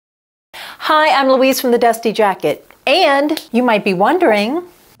Hi, I'm Louise from the Dusty Jacket, and you might be wondering,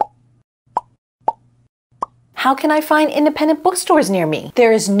 how can I find independent bookstores near me?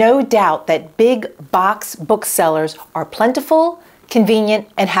 There is no doubt that big box booksellers are plentiful, convenient,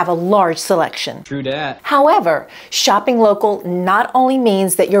 and have a large selection. True dat. However, shopping local not only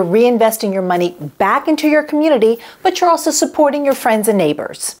means that you're reinvesting your money back into your community, but you're also supporting your friends and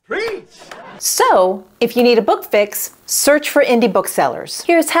neighbors. Preach! So, if you need a book fix, search for indie booksellers.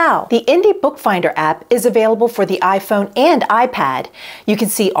 Here's how. The Indie Bookfinder app is available for the iPhone and iPad. You can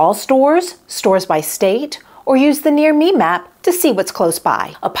see all stores, stores by state, or use the Near Me map to see what's close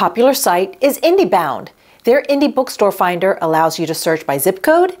by. A popular site is IndieBound. Their indie bookstore finder allows you to search by zip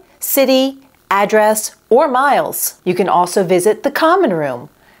code, city, address, or miles. You can also visit the Common Room,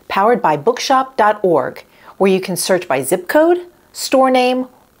 powered by bookshop.org, where you can search by zip code, store name,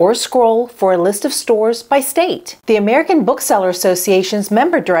 or scroll for a list of stores by state. The American Bookseller Association's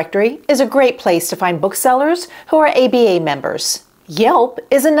member directory is a great place to find booksellers who are ABA members. Yelp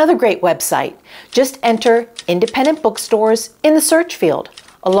is another great website. Just enter independent bookstores in the search field,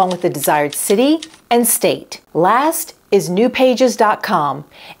 along with the desired city and state. Last is newpages.com,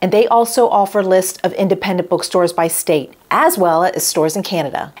 and they also offer lists of independent bookstores by state, as well as stores in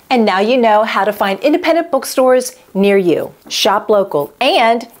Canada. And now you know how to find independent bookstores near you. Shop local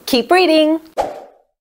and keep reading!